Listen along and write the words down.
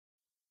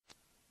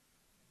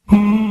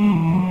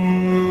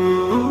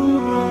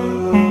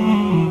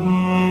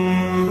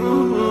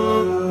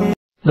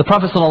The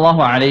Prophet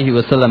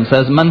ﷺ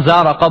says, "Man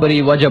zara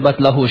qabri wajabat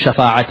lahu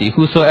shafa'ati."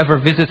 Whosoever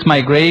visits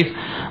my grave,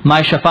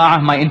 my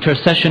shafa'ah, my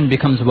intercession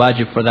becomes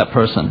wajib for that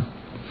person.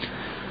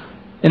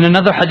 In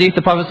another hadith,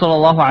 the Prophet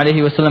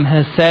ﷺ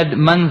has said,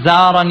 "Man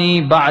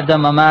zarani ba'da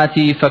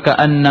mamati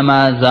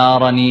faka'annama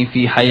zarani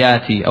fi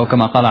hayati." Or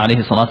kama qala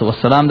alayhi salatu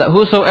wassalam, that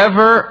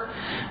whosoever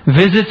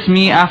visits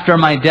me after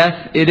my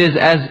death, it is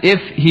as if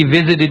he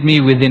visited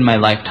me within my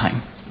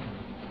lifetime.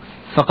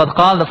 فَقَدْ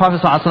قال, the Prophet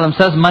ﷺ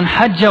says, "Man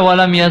hajja wa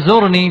lam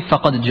yazurni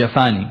faqad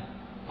jafani."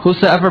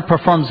 Whosoever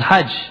performs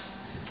hajj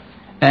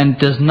and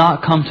does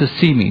not come to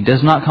see me,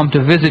 does not come to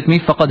visit me,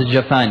 faqad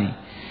jafani.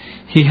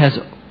 He has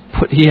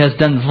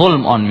done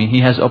zulm on me,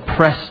 he has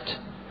oppressed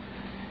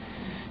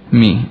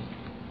me.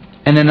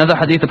 And in another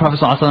hadith, the Prophet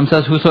ﷺ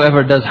says,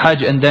 whosoever does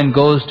hajj and then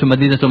goes to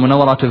Madinatul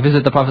Munawwara to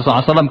visit the Prophet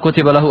ﷺ,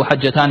 كُتِبَ لَهُ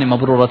حَجَّتَانِ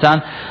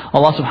مَبْرُورَتَانِ.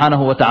 Allah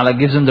subhanahu wa ta'ala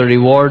gives him the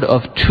reward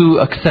of 2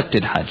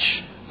 accepted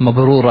hajj.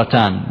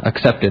 Mabruratan,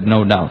 accepted,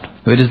 no doubt.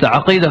 It is the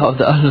aqidah of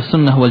the Ahlul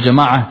Sunnah wal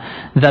Jama'ah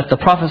that the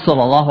Prophet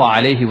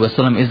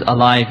ﷺ is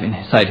alive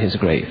inside his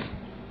grave.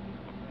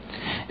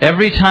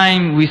 Every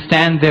time we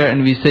stand there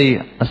and we say,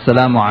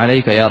 "Assalamu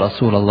alayka ya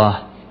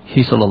Rasulullah,"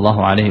 he sallallahu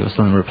alayhi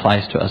wasallam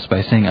replies to us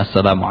by saying,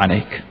 "Assalamu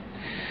alayk."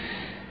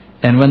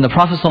 And when the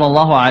Prophet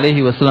sallallahu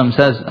alayhi wasallam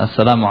says,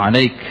 "Assalamu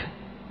alayk,"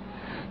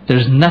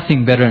 there's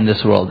nothing better in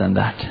this world than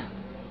that.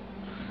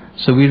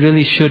 So we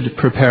really should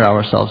prepare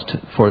ourselves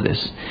for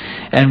this.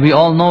 And we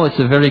all know it's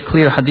a very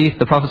clear hadith.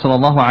 The Prophet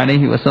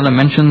ﷺ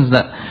mentions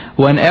that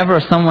whenever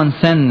someone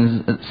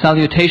sends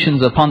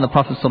salutations upon the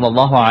Prophet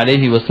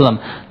ﷺ,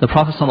 the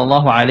Prophet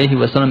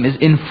ﷺ is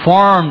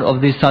informed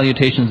of these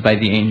salutations by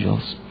the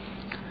angels.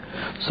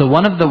 So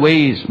one of the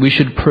ways we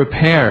should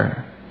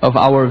prepare of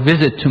our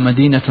visit to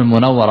Madinatul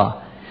Munawwara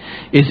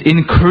is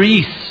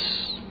increase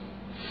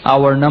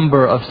our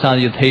number of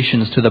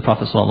salutations to the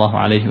Prophet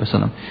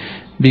ﷺ.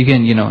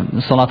 Begin,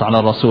 salat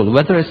ala Rasul.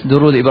 Whether it's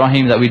Durud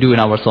Ibrahim that we do in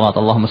our salat,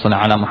 Allahumma salli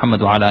ala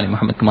Muhammad wa ala ali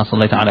Muhammad kama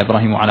sallaita ala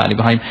Ibrahim wa ala ali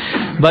Ibrahim.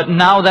 But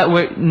now that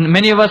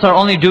many of us are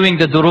only doing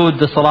the Durud,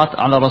 the salat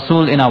ala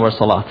Rasul in our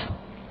salat,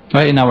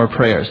 right, in our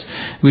prayers.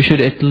 We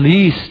should at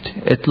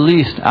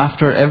least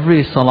after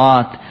every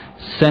salat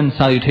send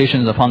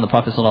salutations upon the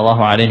Prophet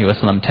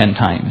ﷺ 10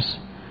 times.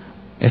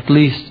 At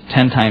least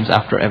 10 times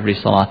after every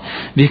salat.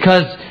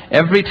 Because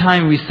every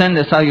time we send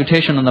a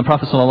salutation on the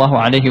Prophet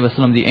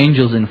ﷺ, the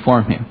angels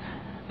inform him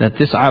that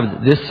this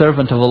abd, this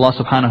servant of Allah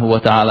subhanahu wa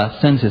ta'ala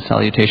sends his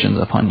salutations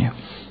upon you.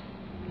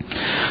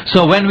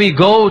 So when we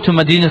go to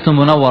Madinatul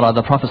Munawwara,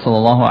 the Prophet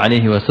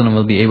ﷺ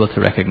will be able to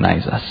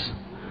recognize us.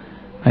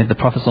 Right? The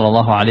Prophet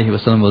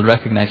ﷺ will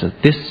recognize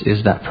that this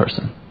is that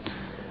person.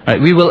 Right?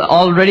 We will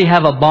already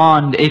have a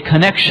bond, a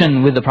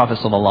connection with the Prophet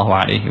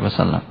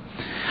ﷺ.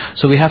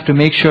 So we have to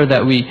make sure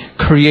that we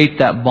create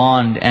that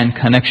bond and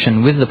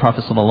connection with the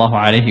Prophet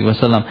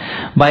ﷺ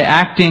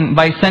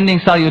by sending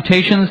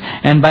salutations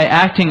and by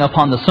acting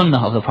upon the sunnah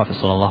of the Prophet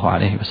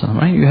ﷺ.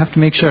 Right? You have to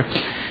make sure.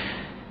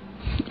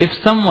 If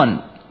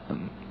someone,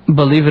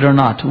 believe it or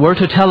not, were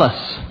to tell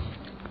us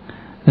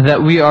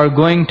that we are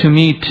going to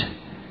meet,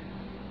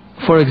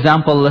 for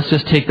example, let's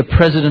just take the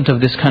president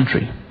of this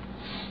country.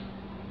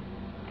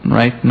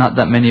 Right? Not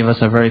that many of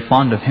us are very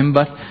fond of him,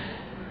 but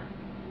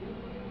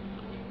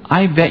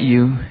I bet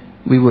you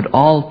we would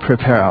all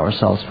prepare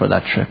ourselves for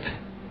that trip.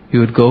 We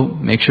would go,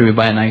 make sure we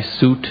buy a nice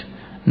suit,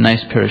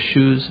 nice pair of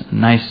shoes,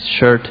 nice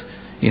shirt,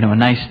 a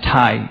nice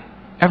tie,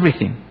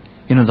 everything.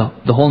 The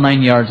whole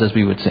 9 yards, as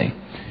we would say.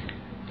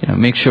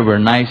 Make sure we're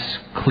nice,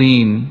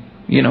 clean.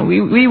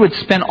 We would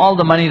spend all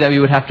the money that we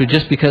would have to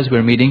just because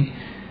we're meeting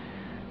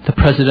the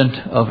president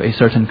of a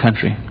certain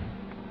country.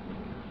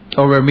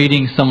 Or we're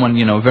meeting someone,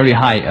 very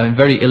high, a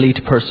very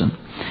elite person.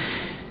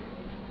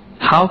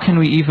 How can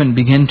we even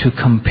begin to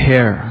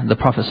compare the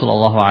Prophet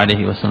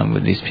ﷺ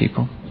with these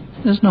people?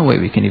 There's no way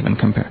we can even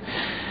compare.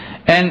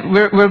 And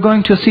we're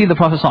going to see the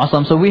Prophet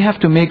ﷺ, so we have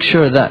to make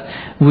sure that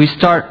we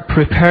start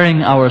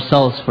preparing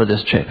ourselves for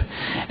this trip.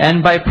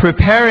 And by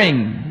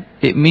preparing,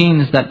 it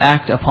means that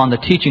act upon the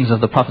teachings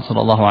of the Prophet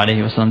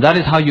ﷺ. That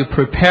is how you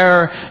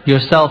prepare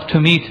yourself to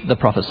meet the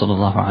Prophet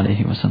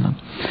ﷺ.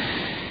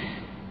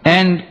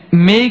 And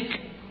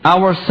make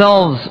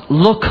ourselves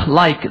look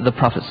like the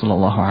Prophet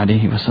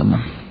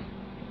ﷺ.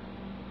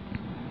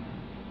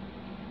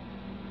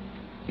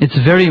 It's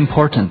very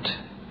important.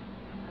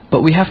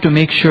 But we have to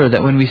make sure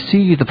that when we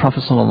see the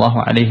Prophet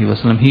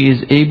ﷺ, he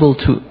is able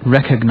to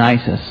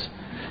recognize us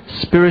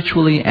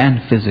spiritually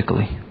and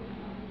physically.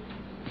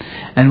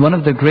 And one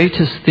of the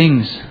greatest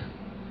things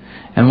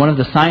and one of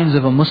the signs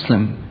of a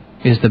Muslim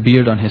is the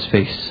beard on his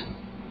face.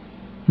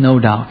 No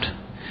doubt.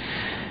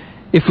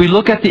 If we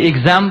look at the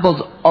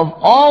examples of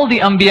all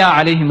the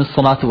Anbiya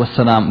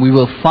ﷺ, we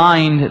will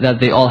find that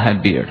they all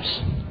had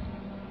beards.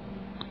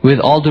 With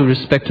all due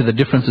respect to the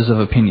differences of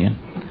opinion.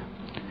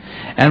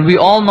 And we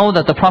all know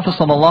that the Prophet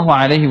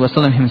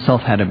ﷺ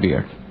himself had a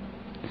beard.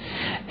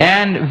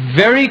 And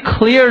very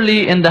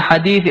clearly in the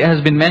hadith it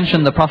has been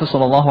mentioned, the Prophet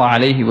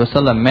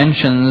ﷺ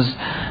mentions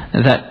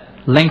that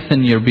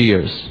lengthen your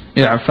beards.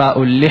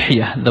 I'fa'ul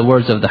lihyah, the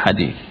words of the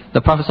hadith.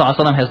 The Prophet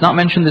ﷺ has not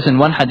mentioned this in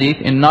one hadith,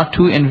 in not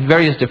two, in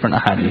various different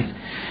hadith,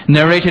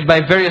 narrated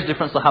by various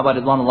different Sahaba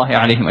ridwanullahi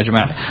alayhim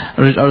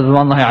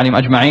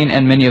ajma'in,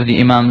 and many of the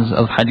Imams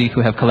of hadith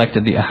who have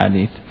collected the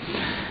hadith.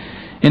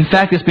 In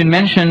fact, it's been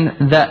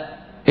mentioned that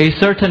a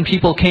certain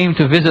people came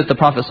to visit the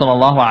Prophet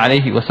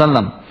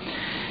ﷺ.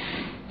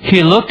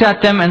 He looked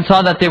at them and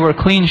saw that they were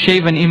clean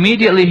shaven.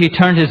 Immediately he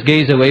turned his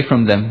gaze away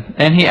from them,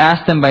 and he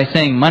asked them by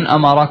saying, "Man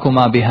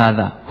amarakuma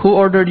bihadha?" Who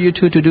ordered you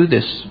two to do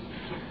this?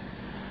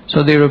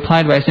 So they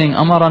replied by saying,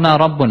 "Amarana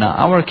Rabbuna."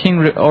 Our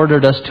king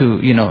ordered us to,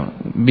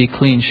 be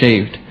clean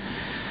shaved.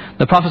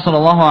 The Prophet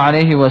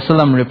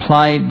ﷺ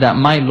replied that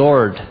my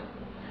Lord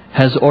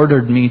has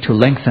ordered me to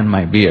lengthen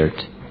my beard.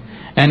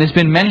 And it's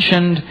been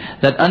mentioned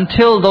that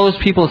until those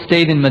people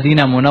stayed in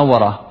Medina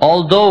Munawwara,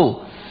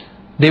 although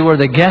they were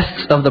the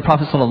guests of the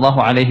Prophet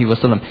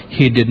ﷺ,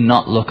 he did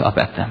not look up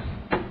at them.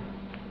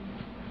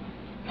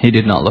 He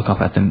did not look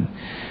up at them.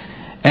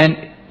 And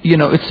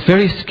it's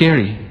very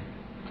scary,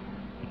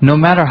 no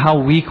matter how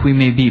weak we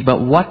may be.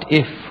 But what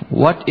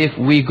if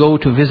we go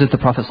to visit the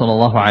Prophet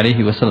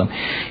ﷺ?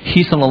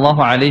 He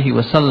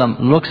ﷺ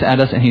looks at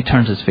us and he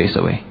turns his face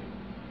away.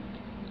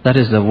 That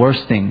is the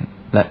worst thing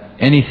that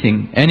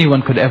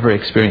anyone could ever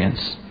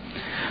experience.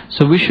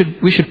 So we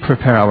should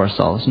prepare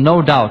ourselves.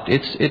 No doubt,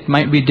 it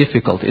might be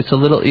difficult. It's a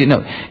little,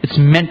 it's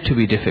meant to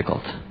be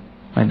difficult.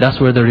 Right? That's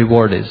where the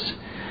reward is.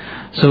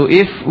 So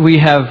if we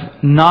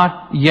have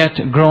not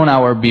yet grown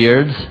our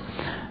beards,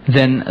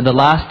 then the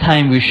last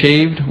time we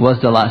shaved was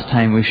the last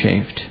time we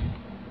shaved.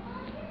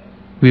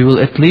 We will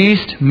at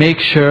least make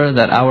sure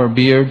that our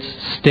beards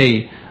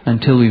stay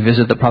until we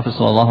visit the Prophet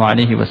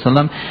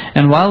ﷺ.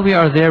 And while we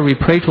are there, we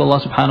pray to Allah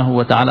subhanahu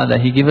wa ta'ala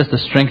that He give us the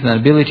strength and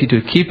ability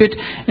to keep it.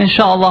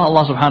 Inshallah,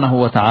 Allah subhanahu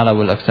wa ta'ala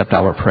will accept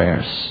our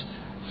prayers.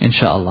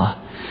 Inshallah.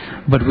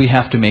 But we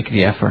have to make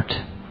the effort.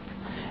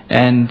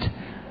 And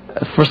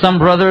for some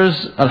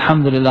brothers,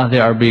 alhamdulillah,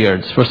 there are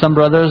beards. For some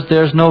brothers,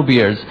 there's no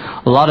beards.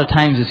 A lot of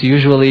times it's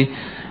usually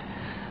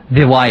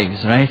the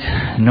wives,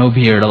 right? No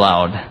beard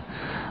allowed.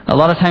 A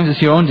lot of times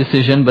it's your own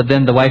decision, but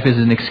then the wife is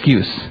an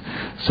excuse.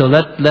 So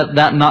let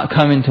that not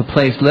come into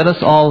place. Let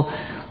us all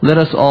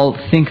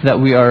think that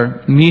we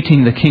are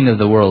meeting the King of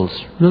the worlds.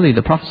 Really,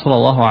 the Prophet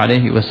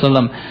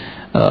ﷺ,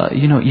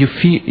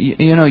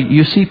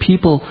 you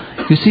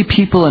see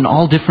people in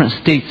all different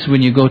states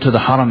when you go to the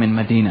Haram in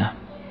Medina.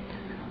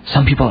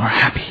 Some people are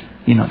happy,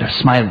 they're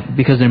smiling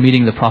because they're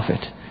meeting the Prophet.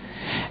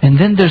 And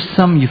then there's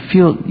some you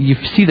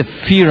see the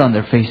fear on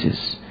their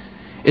faces.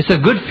 It's a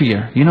good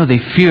fear, they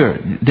fear.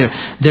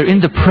 They're in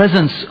the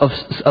presence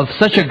of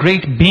such a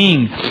great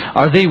being.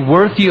 Are they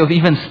worthy of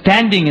even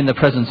standing in the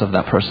presence of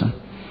that person?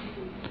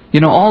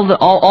 All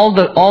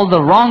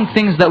the wrong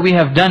things that we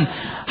have done,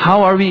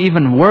 how are we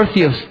even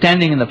worthy of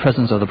standing in the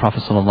presence of the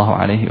Prophet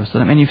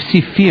ﷺ? And you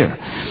see fear.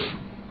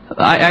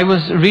 I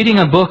was reading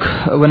a book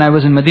when I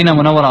was in Medina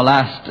Munawwara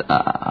last.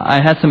 I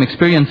had some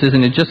experiences,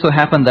 and it just so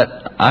happened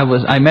that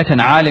I met an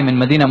alim in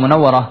Medina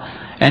Munawwara,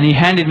 and he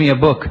handed me a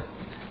book.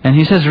 And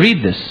he says,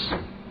 read this.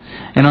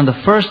 And on the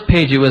first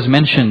page it was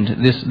mentioned,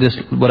 this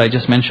what I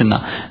just mentioned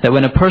now, that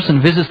when a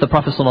person visits the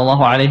Prophet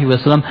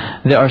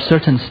ﷺ, there are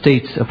certain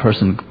states a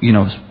person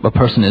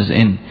is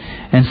in.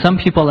 And some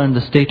people are in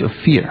the state of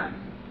fear,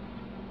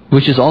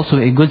 which is also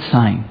a good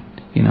sign.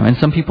 And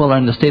some people are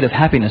in the state of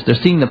happiness. They're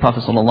seeing the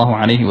Prophet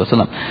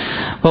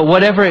ﷺ. But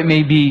whatever it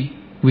may be,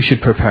 we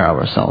should prepare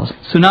ourselves.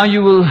 So now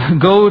you will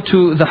go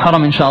to the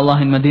Haram, inshallah,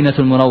 in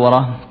Madinatul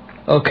Munawwara.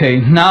 Okay,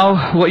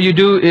 now what you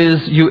do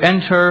is you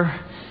enter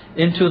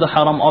into the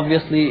Haram.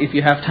 Obviously, if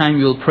you have time,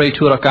 you'll pray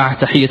 2 rak'ah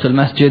Tahiyatul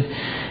Masjid,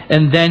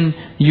 and then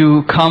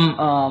you come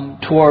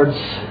towards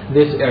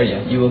this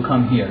area. You will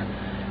come here.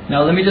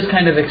 Now let me just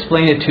kind of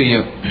explain it to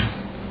you.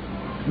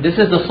 This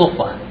is the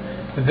Sufa,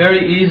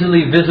 very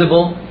easily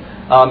visible.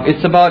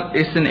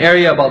 It's an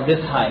area about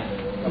this high,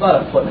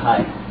 about a foot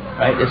high,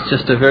 right?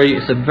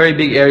 It's a very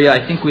big area.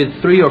 I think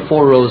with 3 or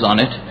 4 rows on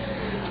it.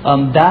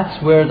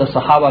 That's where the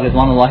Sahaba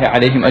ridwanullahi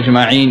alayhim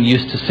ajma'in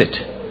used to sit.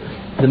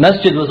 The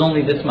masjid was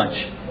only this much,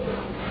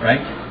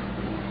 right?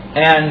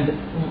 And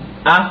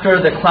after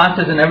the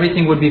classes and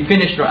everything would be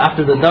finished, or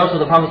after the dars of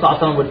the Prophet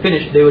ﷺ would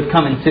finish, they would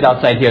come and sit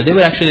outside here. They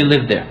would actually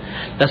live there.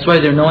 That's why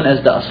they're known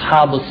as the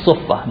Ashab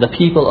al-Suffa, the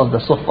people of the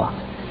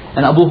Suffa.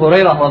 And Abu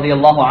Hurairah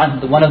radiallahu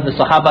anhu, one of the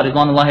Sahaba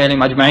ridwanullahi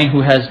alayhim ajma'in,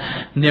 who has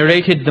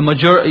narrated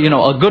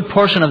a good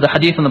portion of the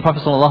hadith from the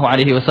Prophet sallallahu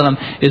alaihi wasallam,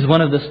 is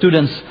one of the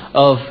students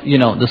of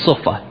the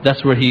Sufa.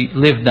 That's where he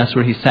lived, that's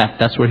where he sat,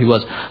 that's where he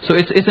was. So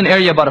it's an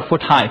area about a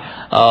foot high.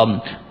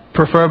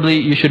 Preferably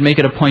you should make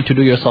it a point to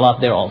do your salat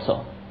there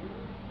also.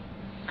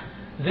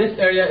 This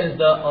area is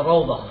the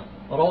Rawdah,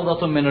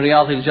 Rawdatun min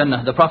Riyadil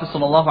Jannah. The Prophet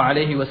sallallahu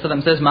alaihi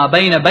wasallam says, "Ma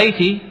bayna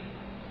bayti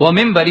wa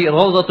minbari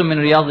rawdatun min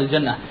Riyadil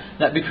Jannah."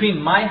 That between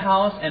my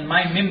house and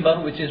my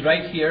mimbar, which is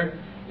right here,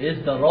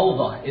 is the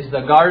Rawdah, is the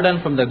garden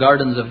from the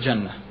gardens of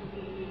Jannah.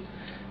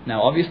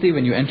 Now obviously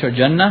when you enter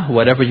Jannah,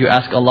 whatever you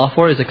ask Allah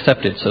for is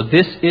accepted. So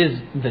this is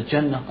the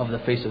Jannah of the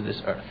face of this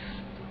earth.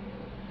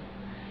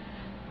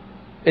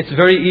 It's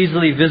very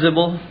easily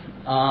visible.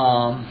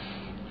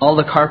 All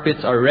the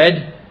carpets are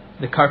red.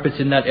 The carpets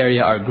in that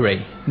area are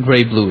gray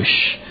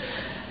bluish.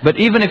 But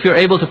even if you're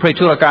able to pray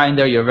 2 rak'ah in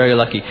there, you're very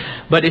lucky.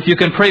 But if you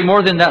can pray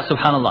more than that,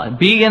 subhanAllah,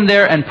 be in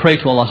there and pray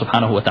to Allah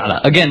subhanahu wa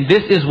ta'ala. Again,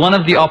 this is one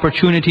of the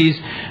opportunities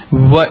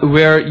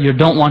where you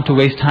don't want to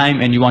waste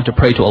time and you want to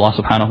pray to Allah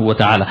subhanahu wa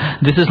ta'ala.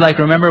 This is like,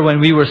 remember when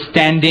we were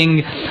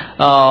standing,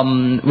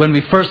 when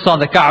we first saw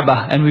the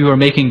Kaaba and we were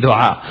making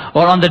dua.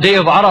 Or on the day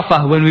of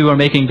Arafah when we were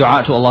making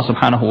dua to Allah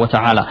subhanahu wa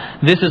ta'ala.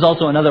 This is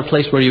also another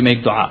place where you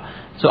make dua.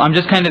 So I'm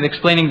just kind of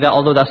explaining that,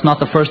 although that's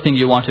not the first thing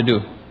you want to do.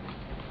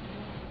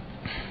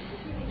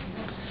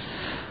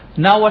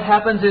 Now what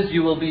happens is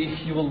you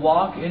will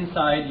walk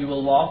inside, you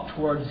will walk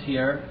towards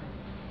here,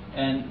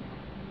 and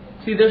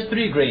see there's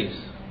 3 graves.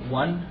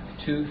 1,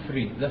 2,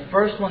 3. The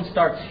first one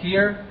starts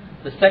here,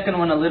 the second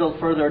one a little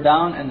further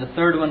down, and the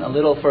third one a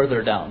little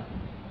further down.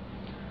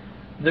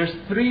 There's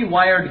 3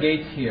 wired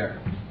gates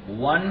here.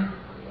 1,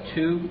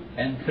 2,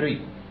 and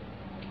 3.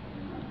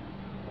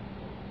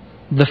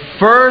 The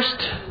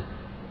first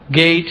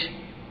gate,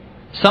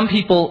 some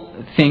people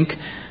think,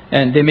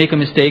 and they make a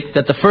mistake,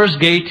 that the first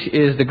gate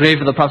is the grave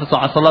of the Prophet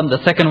ﷺ,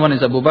 the second one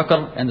is Abu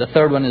Bakr, and the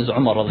third one is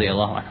Umar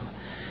radiallahu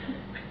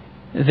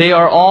anhu. They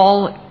are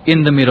all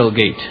in the middle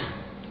gate.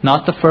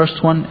 Not the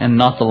first one and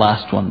not the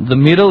last one. The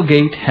middle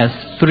gate has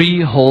 3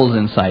 holes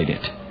inside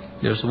it.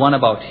 There's one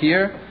about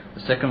here,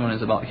 the second one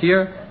is about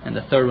here, and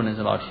the third one is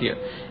about here.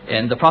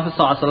 And the Prophet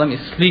ﷺ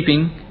is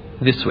sleeping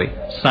this way,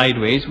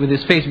 sideways, with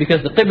his face,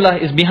 because the Qibla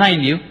is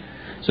behind you.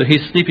 So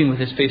he's sleeping with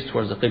his face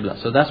towards the Qibla.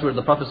 So that's where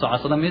the Prophet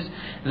ﷺ is.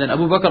 And then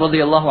Abu Bakr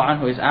radiallahu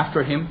anhu is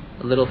after him,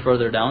 a little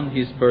further down.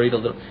 He's buried a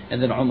little. And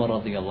then Umar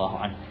radiallahu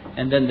anhu.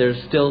 And then there's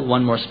still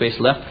one more space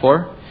left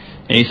for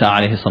Isa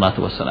alayhi salatu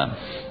wasalam.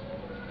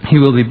 He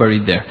will be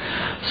buried there.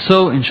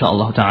 So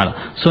inshaAllah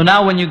ta'ala. So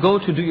now when you go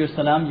to do your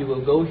salam, you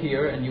will go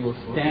here and you will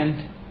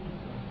stand.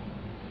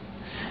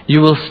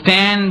 You will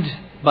stand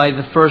by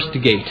the first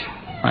gate.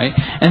 Right?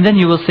 And then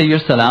you will say your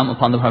salam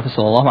upon the Prophet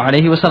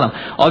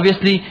ﷺ.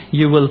 Obviously,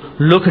 you will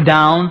look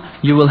down,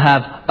 you will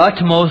have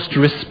utmost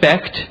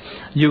respect,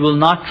 you will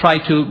not try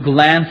to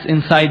glance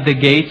inside the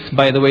gates.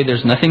 By the way,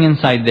 there's nothing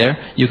inside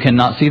there. You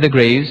cannot see the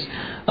graves.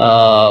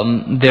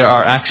 There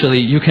are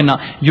actually,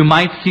 you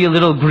might see a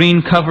little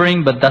green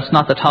covering, but that's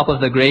not the top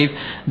of the grave.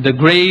 The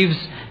graves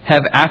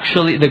are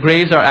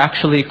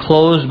actually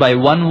closed by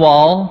one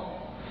wall,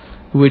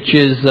 which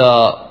is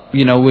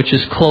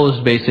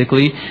closed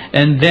basically.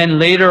 And then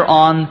later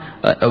on,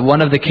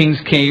 one of the kings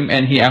came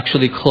and he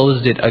actually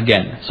closed it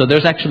again. So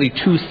there's actually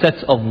 2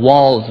 sets of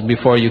walls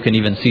before you can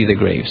even see the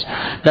graves.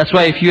 That's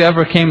why if you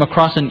ever came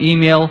across an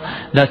email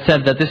that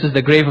said that this is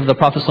the grave of the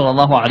Prophet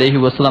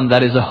ﷺ,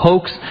 that is a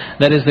hoax.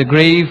 That is the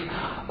grave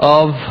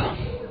of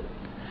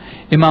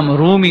Imam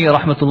Rumi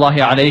rahmatullahi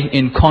alayhi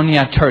in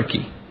Konya,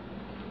 Turkey.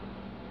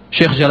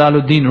 Sheikh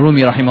Jalaluddin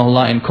Rumi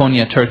rahimahullah in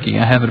Konya, Turkey.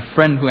 I have a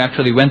friend who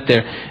actually went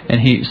there and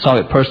he saw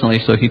it personally,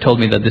 so he told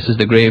me that this is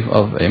the grave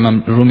of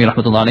Imam Rumi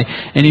rahmatullah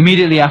alayhi. And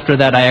immediately after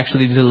that I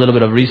actually did a little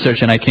bit of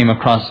research and I came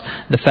across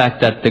the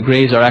fact that the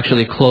graves are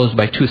actually closed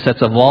by 2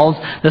 sets of walls.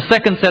 The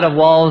second set of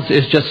walls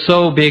is just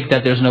so big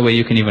that there's no way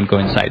you can even go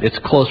inside. It's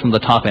closed from the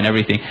top and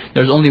everything.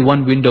 There's only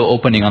one window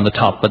opening on the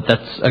top, but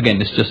that's,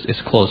 again,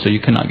 it's closed, so you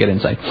cannot get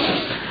inside.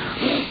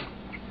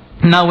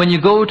 Now when you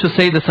go to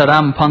say the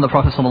salam upon the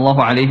Prophet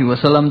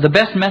ﷺ, the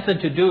best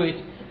method to do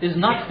it is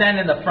not stand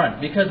in the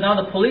front, because now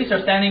the police are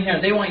standing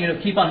here, they want you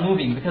to keep on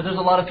moving because there's a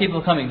lot of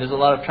people coming, there's a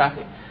lot of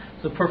traffic.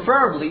 So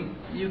preferably,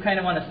 you kind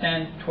of want to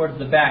stand towards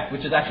the back,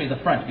 which is actually the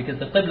front, because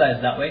the Qibla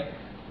is that way,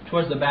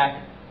 towards the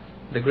back,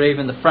 the grave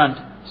in the front,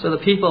 so the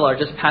people are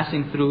just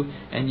passing through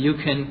and you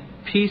can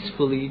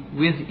peacefully,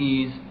 with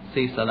ease,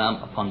 say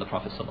salam upon the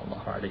Prophet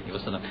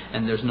ﷺ,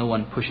 and there's no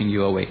one pushing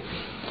you away.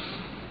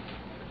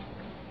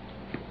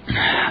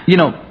 You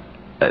know,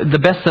 the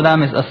best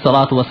salam is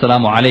as-salatu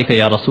was-salamu alayka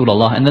ya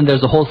Rasulullah, and then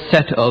there's a whole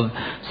set of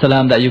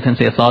salam that you can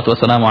say, as-salatu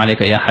was-salamu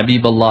alayka ya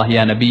Habiballah,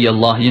 ya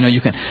Nabiyallah,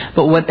 you can,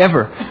 but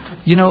whatever,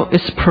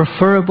 it's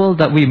preferable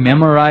that we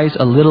memorize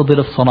a little bit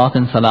of salat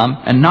and salam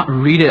and not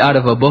read it out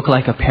of a book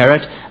like a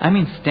parrot. I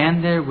mean,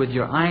 stand there with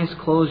your eyes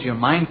closed, your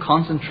mind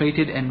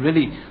concentrated, and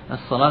really,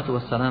 as-salatu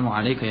was-salamu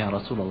alayka ya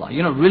Rasulullah,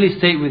 really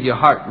say it with your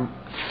heart.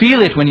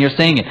 Feel it when you're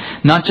saying it,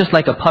 not just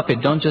like a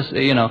puppet. Don't just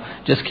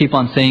just keep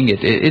on saying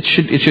it. It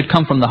should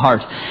come from the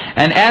heart.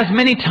 And as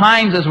many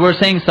times as we're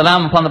saying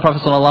salam upon the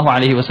Prophet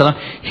ﷺ,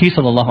 he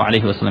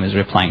ﷺ is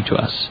replying to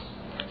us.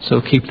 So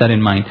keep that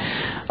in mind.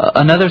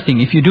 Another thing,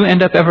 if you do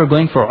end up ever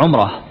going for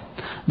Umrah,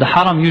 the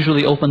Haram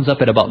usually opens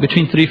up at about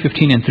between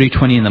 3:15 and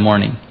 3:20 in the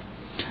morning.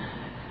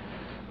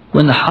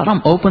 When the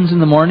Haram opens in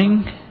the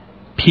morning,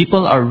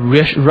 people are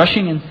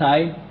rushing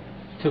inside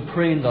to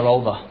pray in the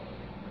Rawdah,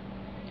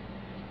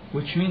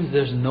 which means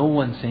there's no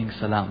one saying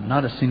salam,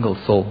 not a single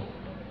soul.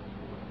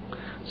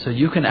 So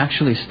you can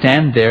actually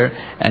stand there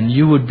and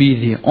you would be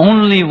the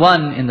only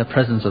one in the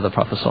presence of the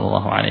Prophet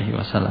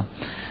ﷺ.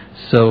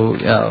 So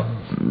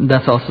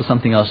that's also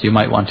something else you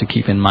might want to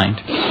keep in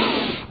mind.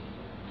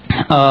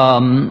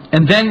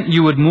 And then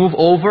you would move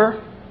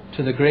over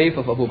to the grave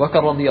of Abu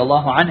Bakr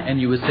radiallahu anh, and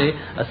you would say,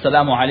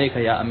 Assalamu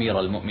alayka ya Amir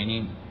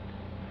al-Mu'mineen.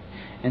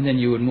 And then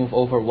you would move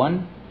over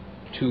one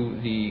to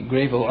the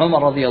grave of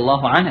Umar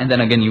radiallahu anh, and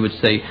then again you would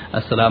say,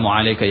 Assalamu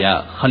alayka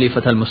ya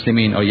Khalifat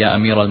al-Muslimin, or ya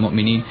Amir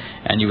al-Mu'mineen,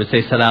 and you would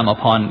say salam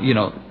upon,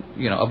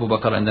 Abu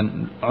Bakr and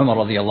then Umar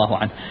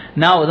radiallahu anh.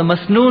 Now the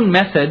Masnoon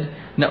method,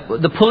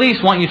 the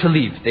police want you to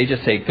leave. They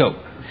just say, go.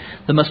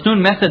 The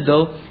Masnoon method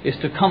though is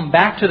to come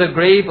back to the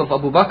grave of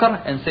Abu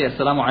Bakr and say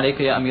Assalamu alayka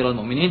ya Amir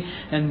al-Mu'mineen,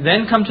 and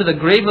then come to the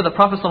grave of the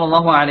Prophet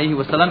sallallahu alaihi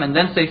wasallam and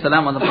then say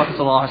salam on the Prophet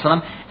sallallahu alaihi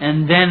wasallam,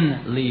 and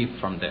then leave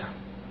from there.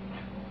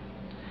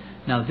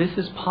 Now this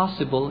is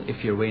possible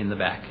if you're way in the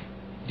back.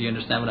 Do you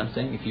understand what I'm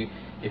saying?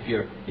 If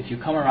you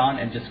come around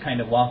and just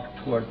kind of walk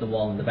towards the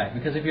wall in the back,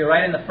 because if you're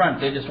right in the front,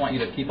 they just want you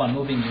to keep on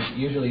moving.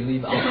 You usually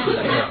leave out to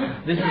that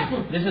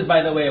door. This is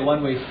by the way a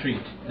one-way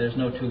street. There's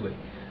no two-way.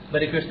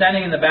 But if you're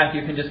standing in the back,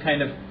 you can just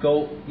kind of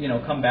go,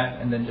 come back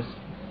and then just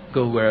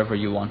go wherever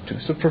you want to.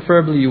 So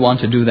preferably you want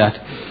to do that.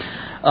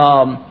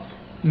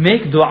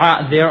 Make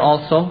dua there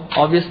also.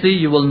 Obviously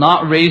you will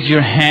not raise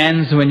your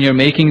hands when you're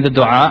making the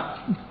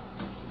dua.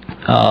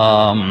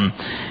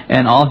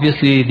 And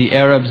obviously the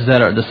Arabs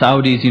that are the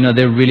Saudis,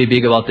 they're really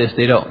big about this.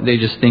 They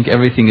just think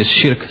everything is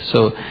shirk,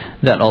 so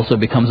that also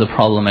becomes a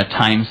problem at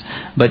times.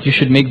 But you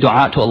should make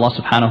dua to Allah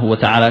subhanahu wa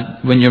ta'ala.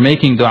 When you're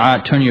making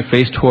dua, turn your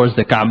face towards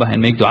the Kaaba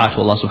and make dua to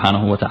Allah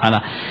subhanahu wa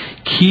ta'ala.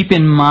 Keep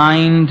in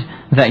mind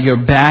that your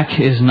back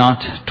is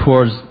not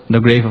towards the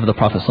grave of the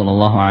Prophet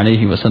sallallahu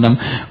alaihi wasallam.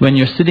 When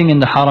you're sitting in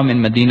the Haram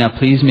in Medina,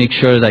 please make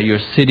sure that you're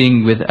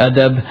sitting with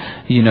adab.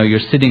 You're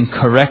sitting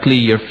correctly.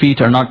 Your feet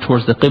are not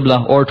towards the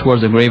Qibla or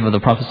towards the grave of the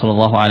Prophet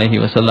sallallahu alaihi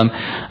wasallam.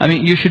 I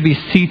mean, you should be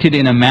seated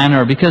in a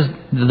manner because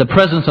the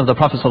presence of the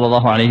Prophet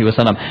sallallahu alaihi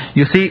wasallam.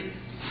 You see,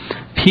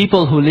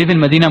 people who live in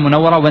Medina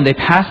Munawwara, when they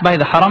pass by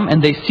the Haram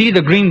and they see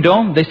the green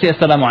dome, they say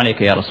Assalamu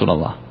alayka ya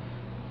Rasulullah.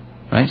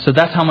 Right? So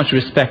that's how much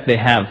respect they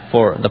have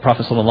for the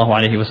Prophet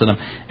ﷺ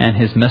and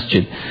his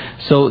masjid.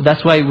 So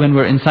that's why when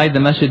we're inside the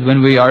masjid,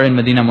 when we are in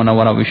Medina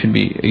Munawwara, we should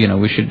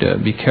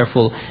be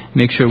careful.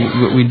 Make sure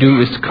what we do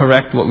is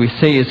correct, what we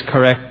say is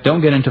correct.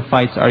 Don't get into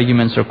fights,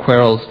 arguments, or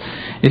quarrels.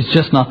 It's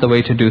just not the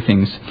way to do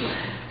things.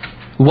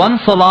 One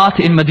salat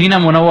in Medina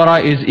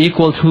Munawwara is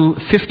equal to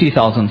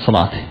 50,000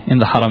 salat in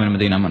the Haram in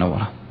Medina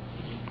Munawwara.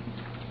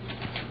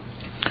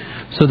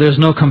 So there's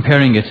no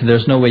comparing it.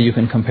 There's no way you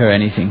can compare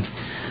anything.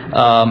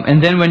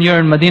 And then when you're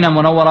in Medina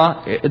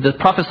Munawwara, the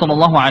Prophet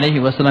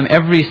ﷺ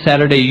every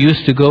Saturday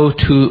used to go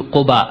to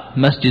Quba,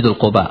 Masjid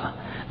al-Quba.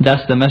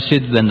 That's the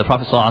masjid when the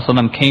Prophet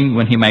ﷺ came,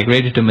 when he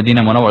migrated to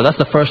Medina Munawwara. That's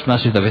the first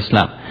masjid of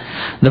Islam.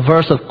 The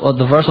verse of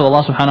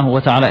Allah subhanahu wa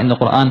ta'ala in the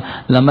Quran,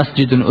 La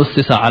masjidun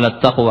ussisa ala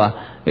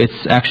taqwa.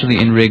 It's actually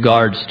in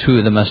regards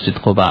to the Masjid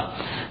Quba.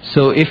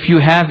 So if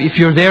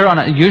you're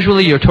there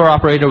usually your tour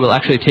operator will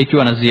actually take you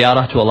on a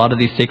ziyarah to a lot of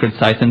these sacred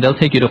sites, and they'll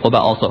take you to Quba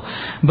also.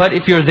 But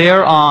if you're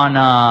there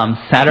on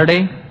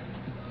Saturday,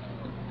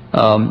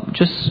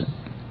 just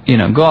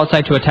go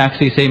outside to a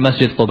taxi, say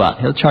Masjid Quba.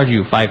 He'll charge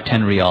you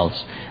 5-10 riyals.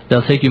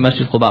 They'll take you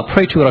Masjid Quba,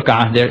 pray 2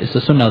 rak'ah there. It's the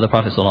sunnah of the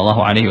Prophet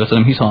ﷺ.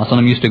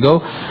 He used to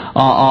go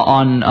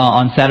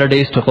on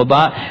Saturdays to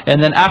Quba.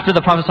 And then after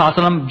the Prophet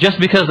ﷺ,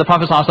 just because the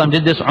Prophet ﷺ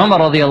did this, Umar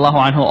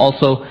radiallahu anhu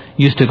also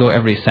used to go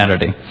every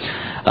Saturday.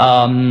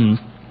 And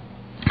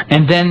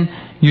then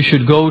you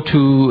should go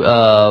to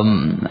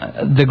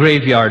the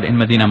graveyard in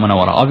Medina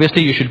Munawwara.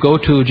 Obviously you should go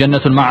to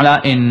Jannatul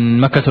Ma'la in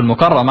Makkah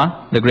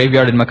al-Mukarramah, the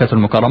graveyard in Makkah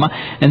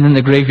al-Mukarramah, and then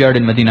the graveyard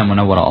in Medina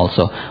Munawwara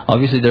also.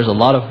 Obviously there's a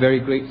lot of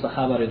very great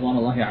Sahaba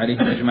Ridwanullahi alayhim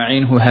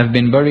ajma'in who have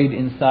been buried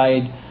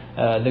inside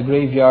the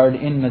graveyard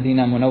in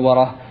Medina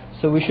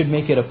Munawwara. So we should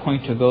make it a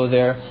point to go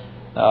there,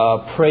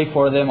 pray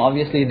for them.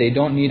 Obviously they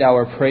don't need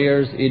our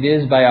prayers. It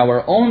is by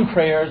our own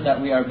prayers that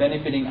we are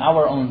benefiting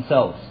our own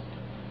selves.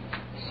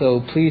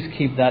 So please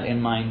keep that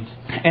in mind.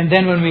 And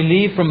then when we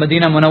leave from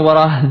Medina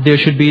Munawwara, there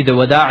should be the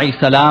wada'i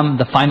salam,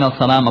 the final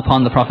salam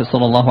upon the Prophet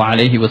sallallahu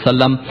alaihi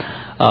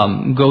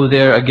wasallam. Go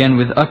there again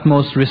with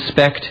utmost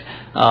respect,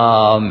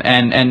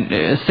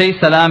 and say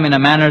salam in a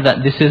manner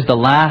that this is the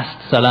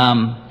last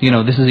salam.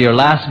 This is your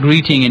last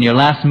greeting and your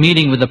last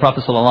meeting with the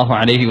Prophet sallallahu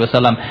alaihi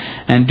wasallam,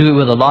 and do it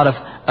with a lot of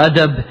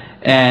adab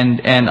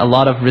and a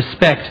lot of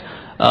respect.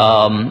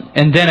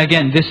 And then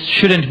again, this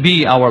shouldn't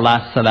be our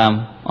last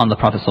salam on the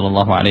Prophet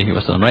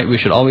ﷺ, right? We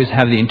should always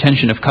have the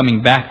intention of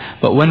coming back,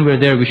 but when we're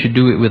there we should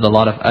do it with a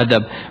lot of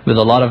adab, with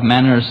a lot of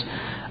manners.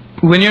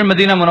 When you're in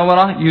Medina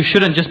Munawwara, you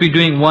shouldn't just be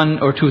doing 1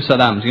 or 2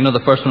 salams,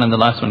 the first one and the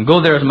last one.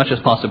 Go there as much as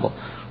possible.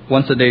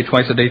 Once a day,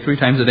 twice a day, 3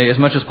 times a day, as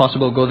much as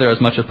possible. Go there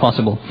as much as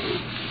possible.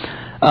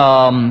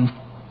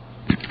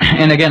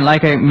 And again,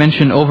 like I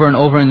mentioned over and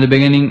over in the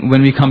beginning,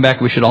 when we come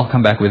back, we should all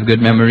come back with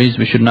good memories.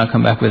 We should not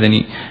come back with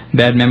any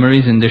bad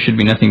memories, and there should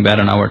be nothing bad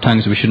on our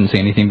tongues. We shouldn't say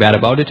anything bad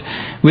about it,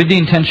 with the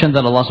intention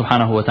that Allah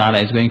subhanahu wa ta'ala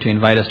is going to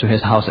invite us to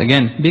His house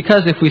again.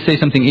 Because if we say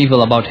something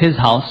evil about His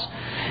house,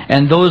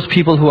 and those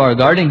people who are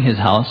guarding His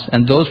house,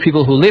 and those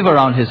people who live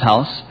around His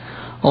house,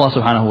 Allah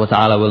subhanahu wa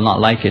ta'ala will not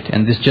like it.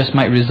 And this just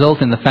might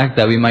result in the fact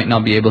that we might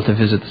not be able to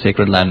visit the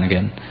sacred land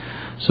again.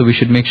 So we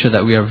should make sure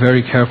that we are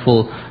very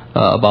careful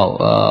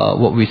about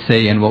what we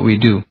say and what we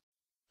do.